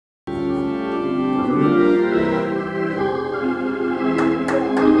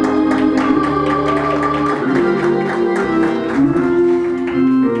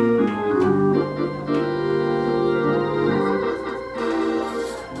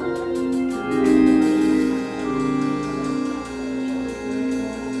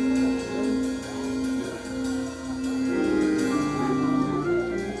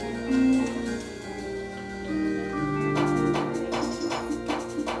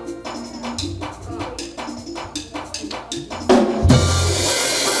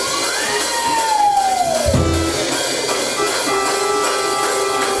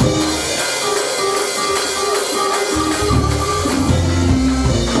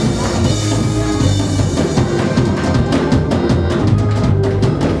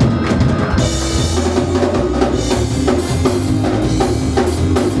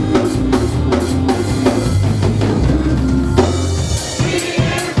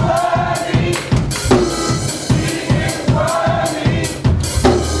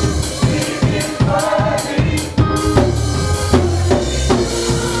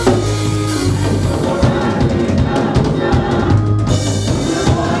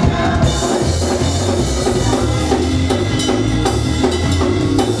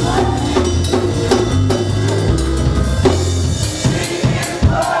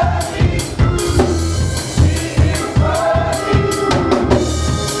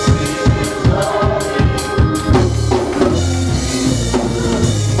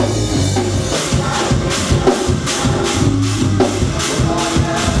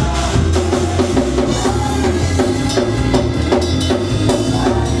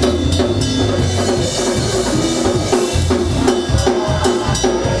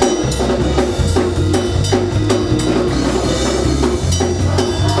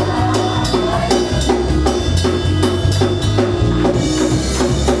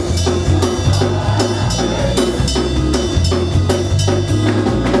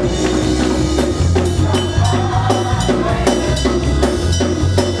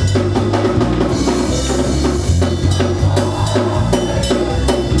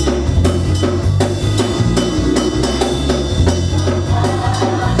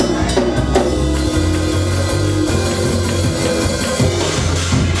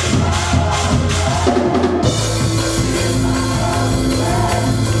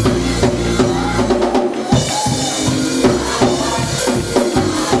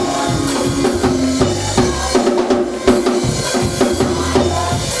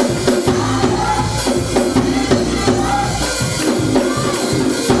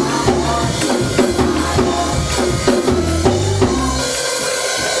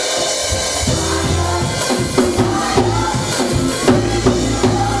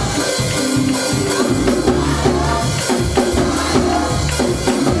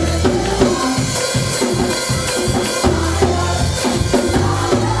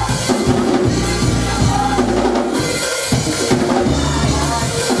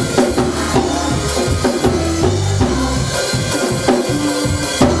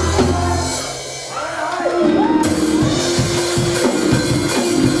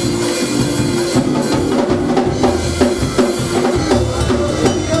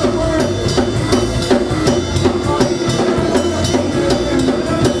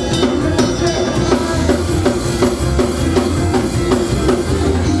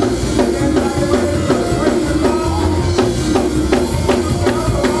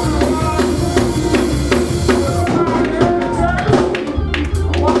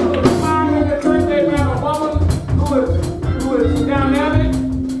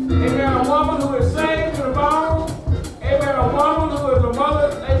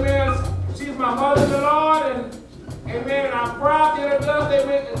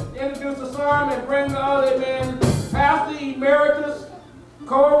and bring the other, amen, Pastor Emeritus,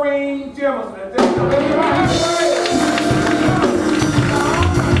 Jimerson.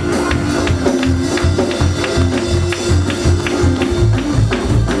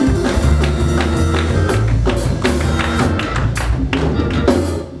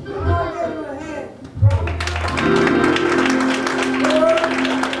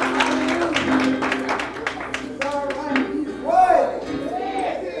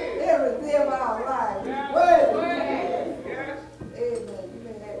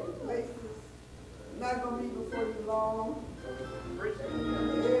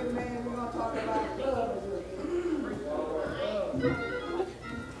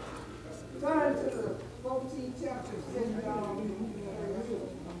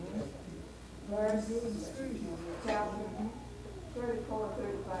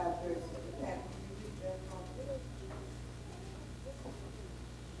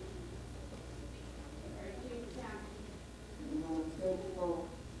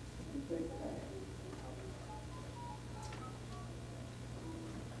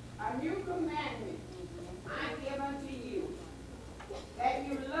 commandment I give unto you, that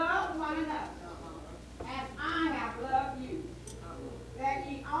you love one another, as I have loved you, that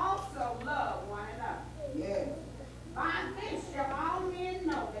ye also love one another. Yes. By this shall all men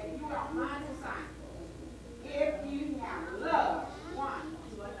know that you are my disciples, if you have love one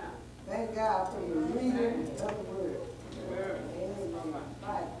to another. Thank God for the reading of the word. Amen.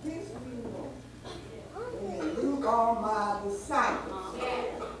 By this we know. Amen. You are my disciples.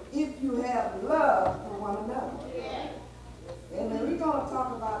 If you have love for one another. Amen. We're going to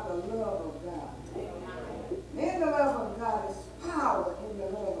talk about the love of God. And the love of God is power in the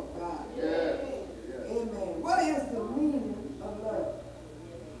love of God. Amen. What is the meaning of love?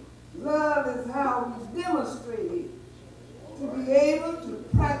 Love is how we demonstrate it. To be able to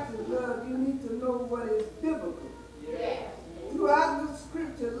practice love, you need to know what is biblical. Throughout the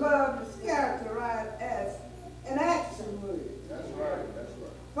scripture, love is characterized as an action word. That's right, that's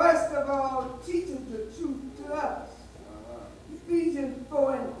right. First of all, teaches the truth to us. Ephesians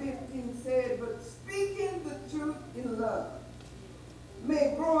 4 and 15 said, but speaking the truth in love,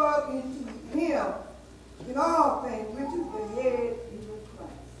 may grow up into him in all things, which is the head, even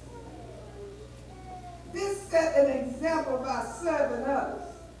Christ. This set an example by serving others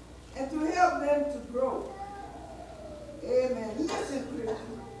and to help them to grow. Amen. Listen,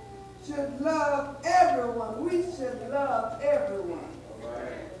 Christian, should love everyone. We should love everyone.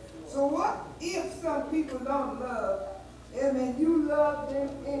 So what if some people don't love? Amen. You love them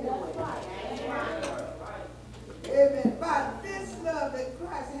anyway. Amen. By this love that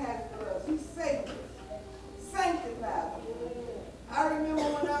Christ has for us, he saved us, sanctified us. I remember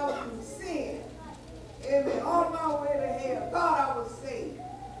when I was in sin, amen, on my way to hell, thought I was saved.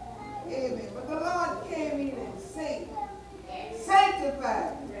 Amen. But the Lord came in and saved me,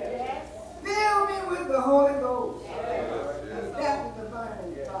 sanctified me, filled me with the Holy Ghost. And that was the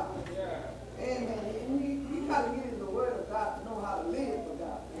burning fire. Amen. And you got to get in the Word of God to know how to live for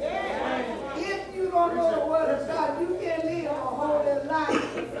God. If you don't know the Word of God, you can't live a holy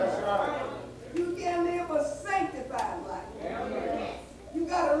life. That's right. You can't live a sanctified life. You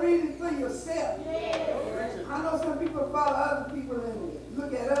got to read it for yourself. I know some people follow other people and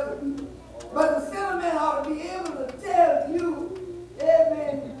look at other people. But the sinner man ought to be able to tell you,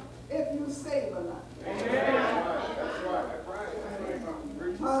 amen, if you saved or not. That's right. That's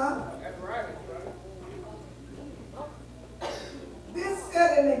right. Huh? That's right. This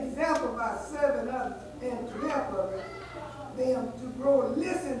set an example by serving others and to help them to grow.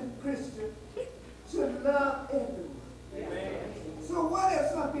 Listen, Christian, should love everyone. So what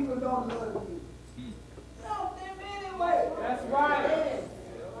if some people don't love you? Love them anyway. That's right.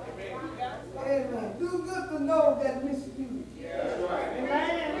 Amen. Do good to know that misuse you. That's right.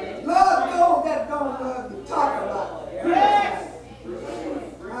 Amen. Love those that don't love you. Talk about it. Yes.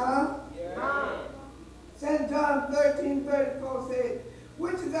 St. John 13:34 said,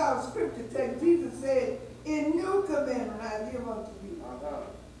 which is our scripture text. Jesus said, in new commandment I give unto you,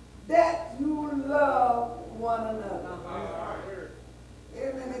 that you love one another.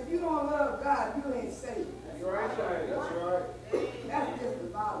 Amen. If you don't love God, you ain't saved. That's right. That's right. That's just the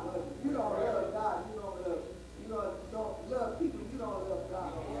Bible. If you don't love God, you don't love people, you don't love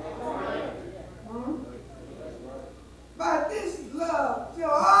God. By this love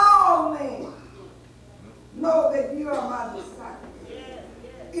shall all men know that you are my disciples,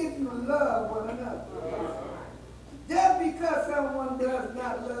 if you love one another. Just because someone does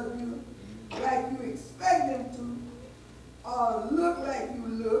not love you like you expect them to, or look like you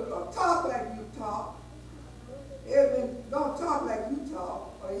look, or talk like you talk, even don't talk like you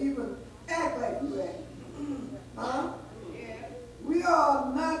talk, or even act like you act. Huh? We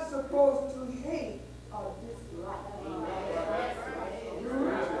are not supposed to hate or dislike.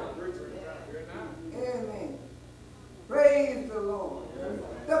 Amen. Praise the Lord.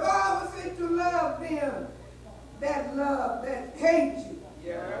 The Bible says to love them that hate you.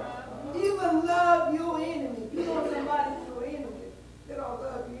 Even love your enemy. If you know somebody's your enemy, they don't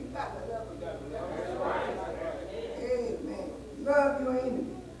love you, you got to love them. Amen. Love your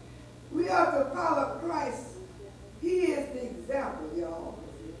enemy. We are to follow Christ. He is the example, y'all.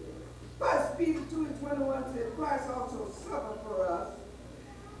 1 Peter 2:21 says, Christ also suffered for us,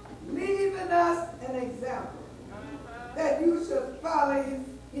 leaving us an example, that you should follow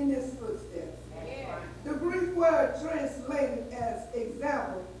in his footsteps. The Greek word translated as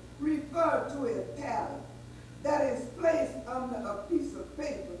example referred to a pattern that is placed under a piece of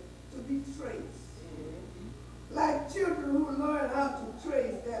paper to be traced. Like children who learn how to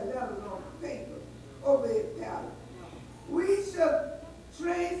trace their letters on paper over a pattern. We should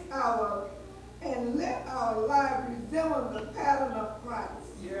trace and let our life resemble the pattern of Christ.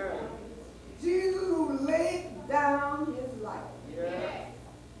 Jesus who laid down his life. Yes.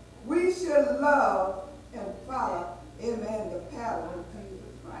 We should love and follow, amen, the pattern of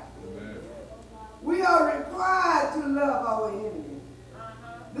Jesus Christ. Amen. We are required to love our enemies.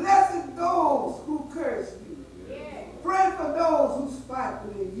 Blessed those who curse you. Pray for those who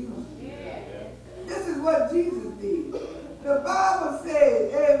spitefully use you. This is what Jesus did. The Bible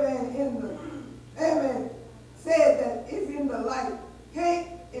says, amen, said that it's in the light, hate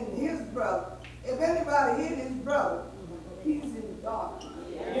in his brother. If anybody hate his brother, he's in darkness.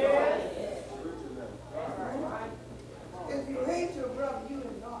 If you hate your brother, you're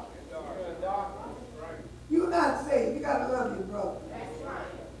in darkness. You're not saved. You got to love your brother.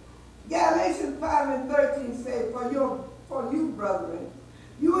 Galatians 5:13 say, for you, brethren,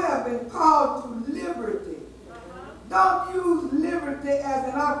 you have been called to liberty. Don't use liberty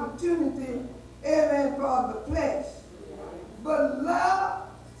as an opportunity, amen, for the flesh. But love,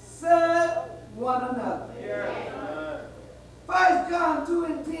 serve one another. 1 John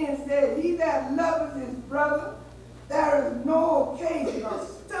 2:10 said, he that loveth his brother, there is no occasion of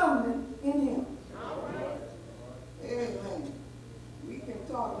stumbling in him. Amen. We can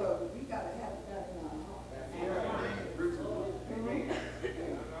talk love, but we got to have that in our heart. Amen.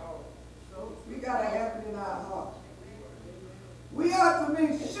 We got to have it in our heart. We ought to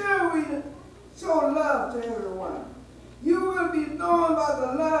make sure we show love to everyone. You will be known by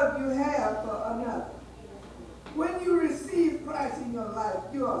the love you have for another. When you receive Christ in your life,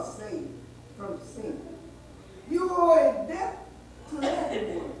 you are saved from sin. You owe a debt to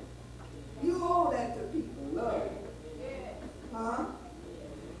everyone. You owe that to people, love. Huh?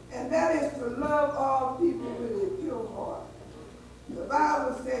 And that is to love all people with a pure heart. The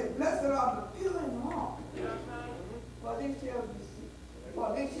Bible said, blessed are the pure in heart, for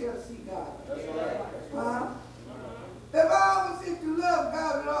they shall see God. That's right. Huh? The Bible says to love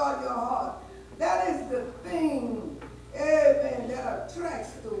God with all your heart. That is the thing, amen, that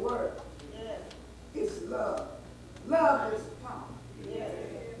attracts the world. It's love. Love is power.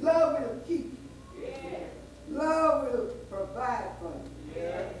 Love will keep you. Love will provide for you.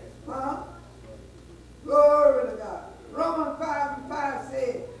 Huh? Glory to God. Romans 5:5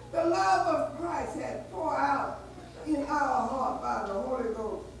 says, the love of Christ had poured out in our heart by the Holy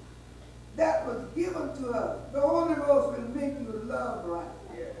Ghost that was given to us. The Holy Ghost will make you love right,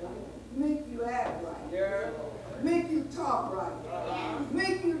 make you act right, make you talk right,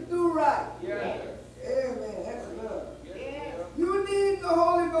 make you do right. Amen. That's love. You need the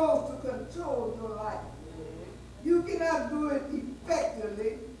Holy Ghost to control your life. You cannot do it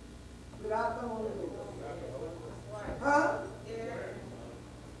effectively without the Holy Ghost. Huh?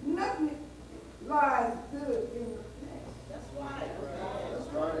 Nothing lies good in the flesh. That's right.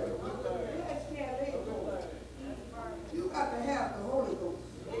 Flesh can't lay good. You got to have the Holy Ghost.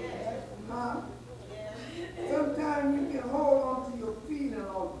 Huh? Sometimes you can hold on to your feeling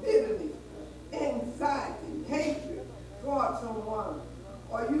of bitterness, anxiety, hatred toward someone,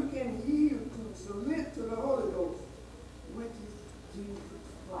 or you can yield to submit to the Holy Ghost, which is Jesus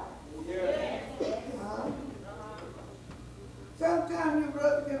Christ. Huh? Sometimes your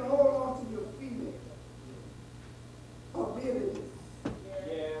brother can hold on to your feeling of bitterness,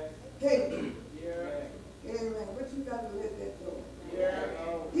 hatred. Amen. But you got to let that go.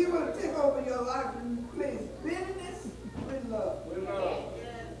 He will take over your life and replace bitterness with love.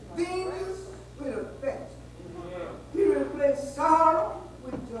 Vengeance with affection. He will replace sorrow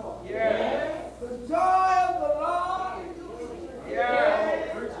with joy. The joy of the Lord is your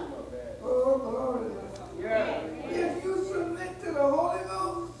strength. Oh, glory. If you submit to the Holy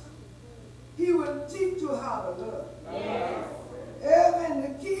Ghost, he will teach you how to love. Amen. The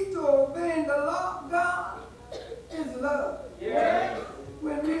key to obeying the law of God is love.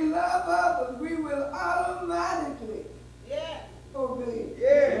 When we love others, we will automatically obey.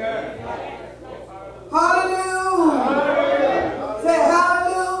 Hallelujah. Say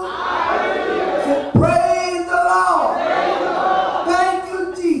hallelujah. Say praise the Lord. Thank you,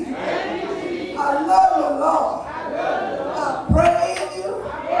 Jesus. I love you, Lord. I praise you.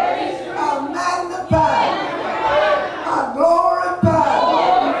 I magnify you. I glorify you.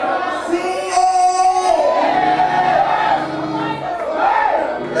 Sing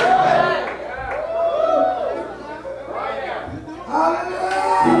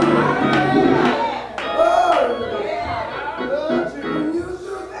when you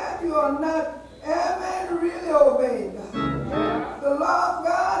do that, you are not, amen, really obeying God. The law of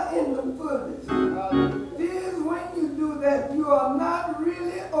God in the fullness. This is when you do that, you are not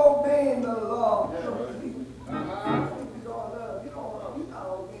really obeying the law. If you don't love, you're not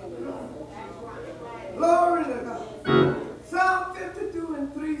obeying the law. Glory to God. Psalm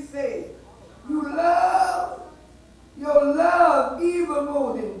 52:3 says, little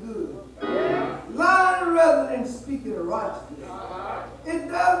more than good. Lying rather than speaking righteousness. It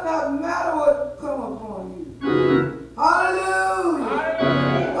does not matter what come upon you. Hallelujah.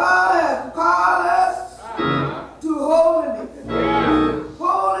 God has called us to holiness.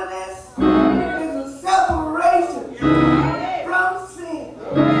 Holiness is a separation from sin.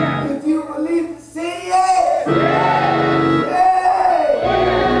 If you believe it, say yes.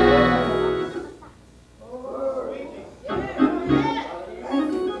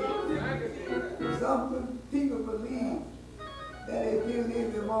 Some people believe that if they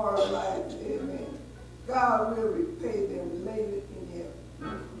live immoral lives, amen, God will repay them later in heaven.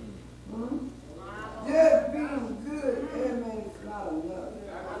 Just being good, amen, is not enough.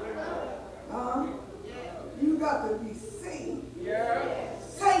 You got to be saved.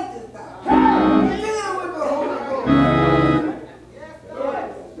 Sanctified. Filled with the Holy Ghost.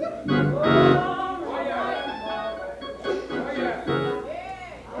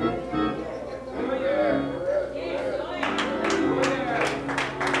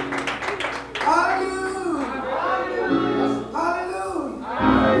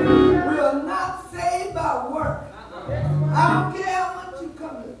 I don't care how much you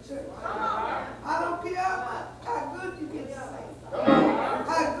come to church. I don't care how good you get saved.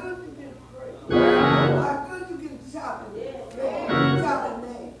 How good you get praised. How good you get shouting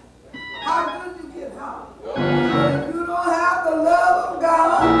name. How good you get holler. But if you don't have the love of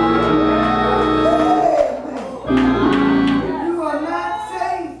God, amen, you are not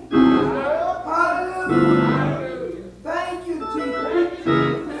saved. Hallelujah. Thank you, Jesus.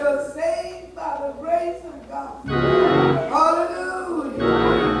 We are saved by the grace of God. Hallelujah.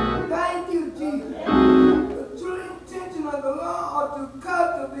 Thank you, Jesus. The true intention of the law are to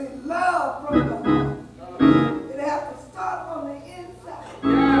cultivate love from the heart. It has to start from the inside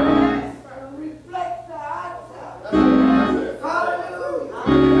and reflect the outside. Hallelujah.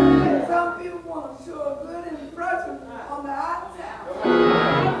 Some people want to show a good impression on the outside.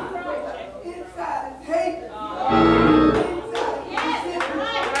 Inside is hatred. Inside is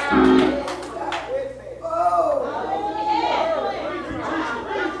resentment. Oh.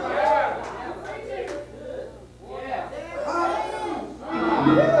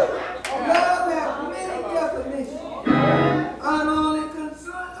 Love has many definitions. I'm only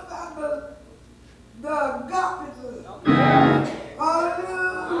concerned about the agape love.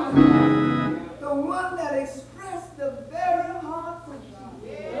 Hallelujah. The one that expressed the very heart of God.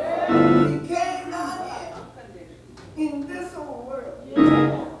 He came down here in this old world.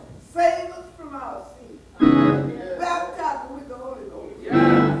 Save us from our sins. Baptize us with the Holy Ghost.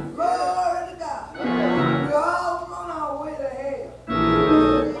 Glory to God. We're all on our way to hell.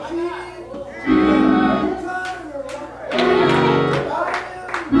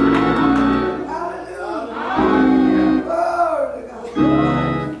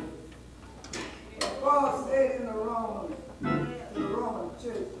 Paul said in the Roman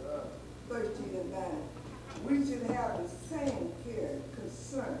church, 13 and 9, we should have the same care,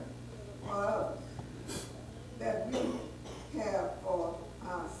 concern for others that we have for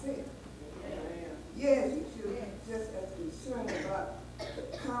ourselves. Yes, we should be just as concerned about the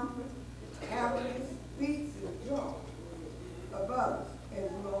comfort, happiness, peace, and joy of others as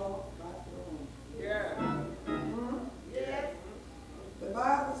we are about our own. The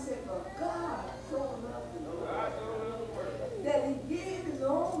Bible said, but God so loved the world that he gave his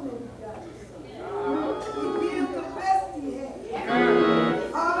only begotten Son. He gave the best he had.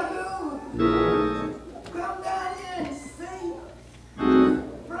 Hallelujah. Come down here and save us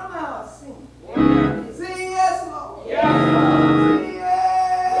from our sin. Say yes, Lord. Say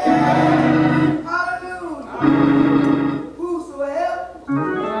yes. Hallelujah. Whosoever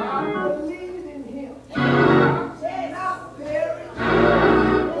believes in him shall not perish,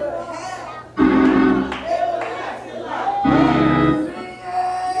 but have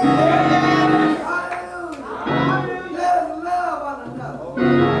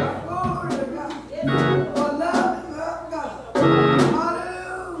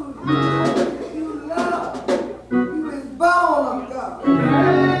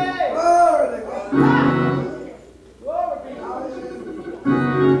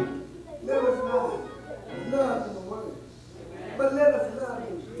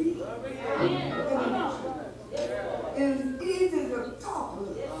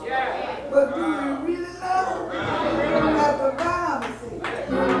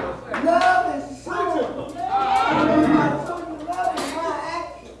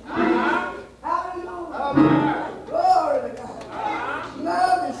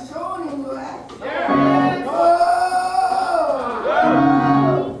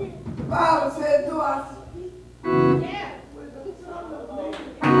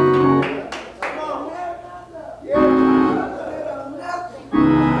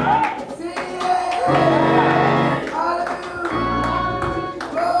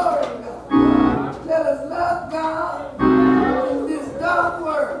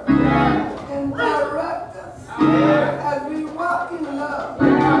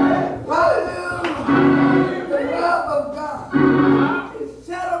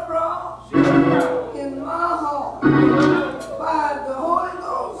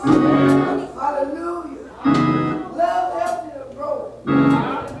Ghost. Hallelujah. Love helps you to grow.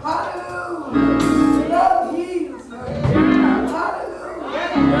 Hallelujah. Love heals her. Hallelujah.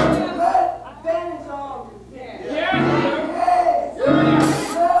 Love banish all your sins. Yes.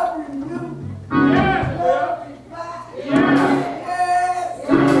 Love renew. Love revive. Yes.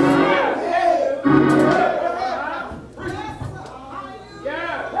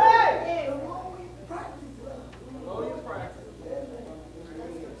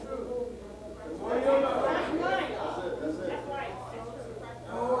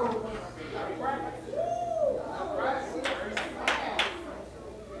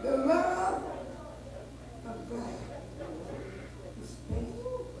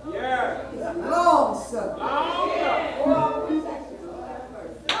 Long suffering.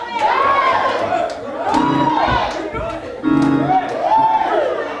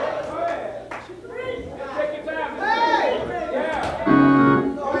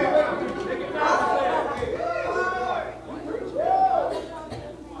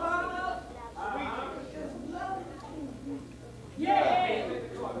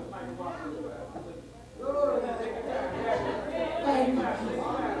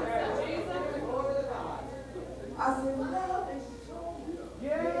 I said, love is strong.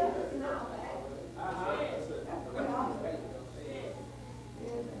 Yeah.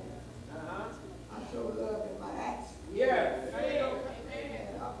 I show love in my actions. Yes.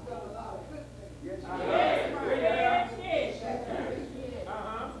 I've done a lot of good things.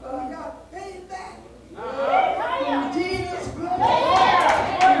 But I got paid back. From Jesus Christ.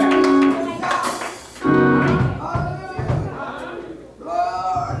 Hallelujah.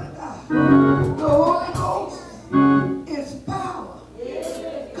 Lord God. The Holy Ghost is power.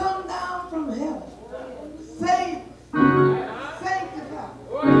 Come down from heaven. Save us. Sanctify.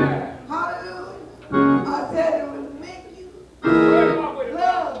 Hallelujah. I said it will make you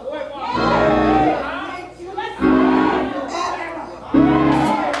love. Make you act right.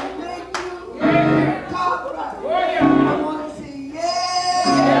 Make you talk right. I want to see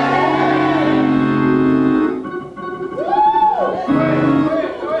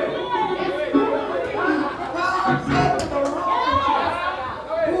God said to the Romans,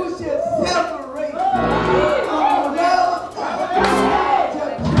 who shall separate from the love of God?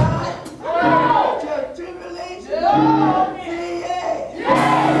 Shall trial, shall tribulation, say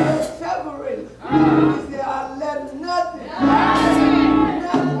yes, separate. He said, I let nothing,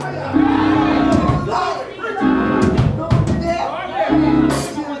 life, no death,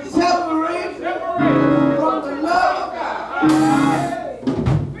 shall separate from the love of God.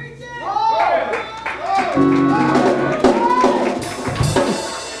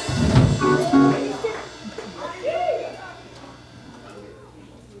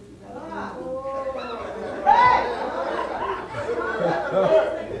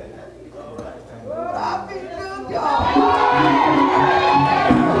 I feel good, y'all.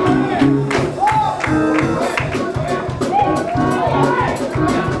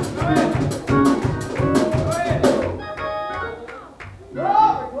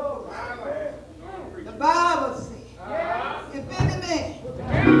 The Bible says, if any man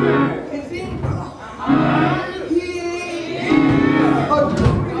is in Christ, he is a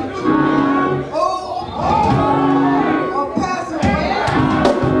new creature. Old or pass away.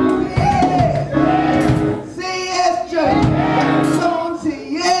 Say yes, church. Someone say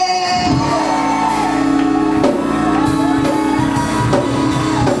yes.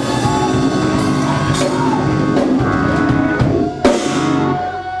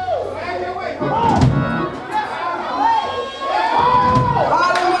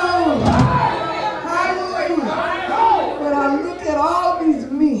 Hallelujah. Hallelujah. When I look at all these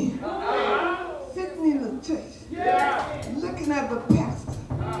men sitting in the church, looking at the pastor,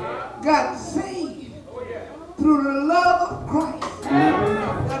 got saved through the love of Christ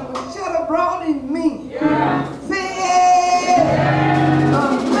that was shed abroad in me. Say yes.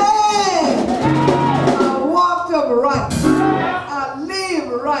 Amen. I walked upright. I live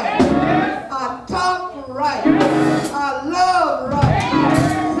right. I talk right. I love right.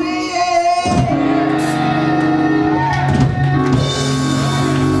 Say yes.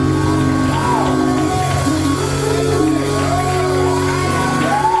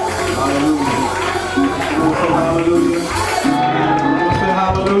 Hallelujah.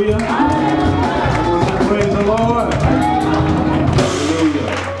 Hallelujah. Praise the Lord. Hallelujah.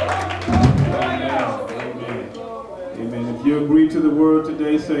 Amen. Amen. If you agree to the word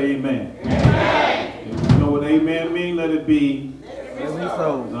today, say amen. If you know what amen means, let it be.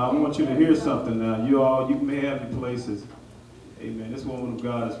 Now I want you to hear something now. You may have your places. Amen. This woman of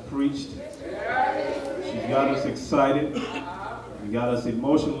God has preached. She's got us excited. You got us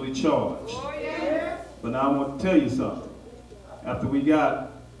emotionally charged. But now I want to tell you something. After we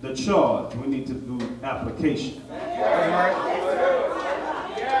got the charge, we need to do application.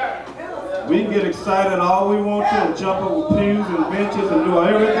 We can get excited all we want to and jump over pews and benches and do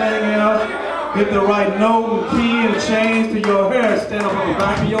everything else. Get the right note and key and change to your hair stand up on the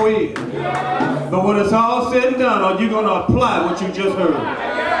back of your head. But when it's all said and done, are you going to apply what you just heard?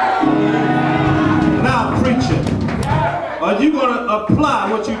 Now preaching. Are you going to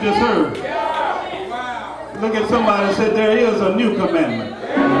apply what you just heard? Look at somebody and say, there is a new commandment.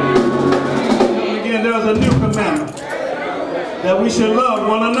 And again, there's a new commandment. That we should love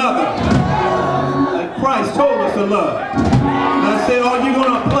one another. Like Christ told us to love. And I say, are you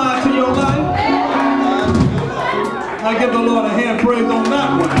going to apply it to your life? I give the Lord a hand praise on that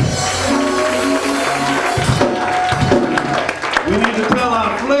one. We need to tell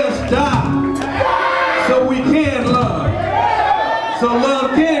our flesh die so we can love. So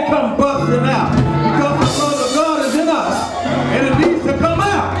love can come busting out. Because the love of God is in us and it needs to come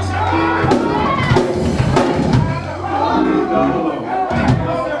out.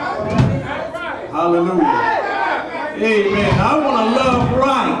 Hallelujah. Amen. I want to love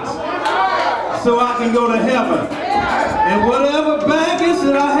right so I can go to heaven. And whatever baggage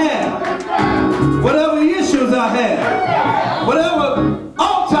that I have, whatever issues I have, whatever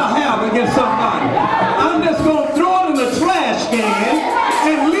ought I have against somebody, I'm just going to throw it in the trash can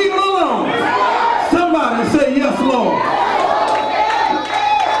and leave it alone. Somebody say, yes, Lord.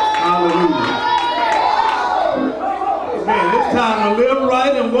 Hallelujah. Amen. It's time to live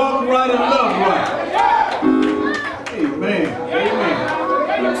right and walk right and love right. Amen. Amen.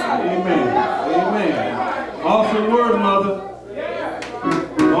 Amen. Amen. Awesome word, mother.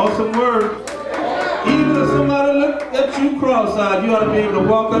 Awesome word. Even if somebody look at you cross-eyed, you ought to be able to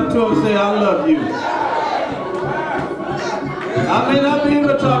walk up to them and say, I love you. I may not be able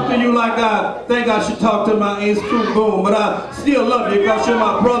to talk to you like I think I should talk to my ace crew boom, but I still love you because you're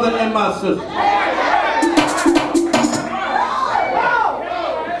my brother and my sister.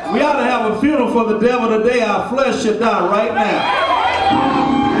 We ought to have a funeral for the devil today. Our flesh should die right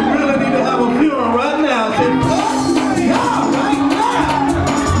now.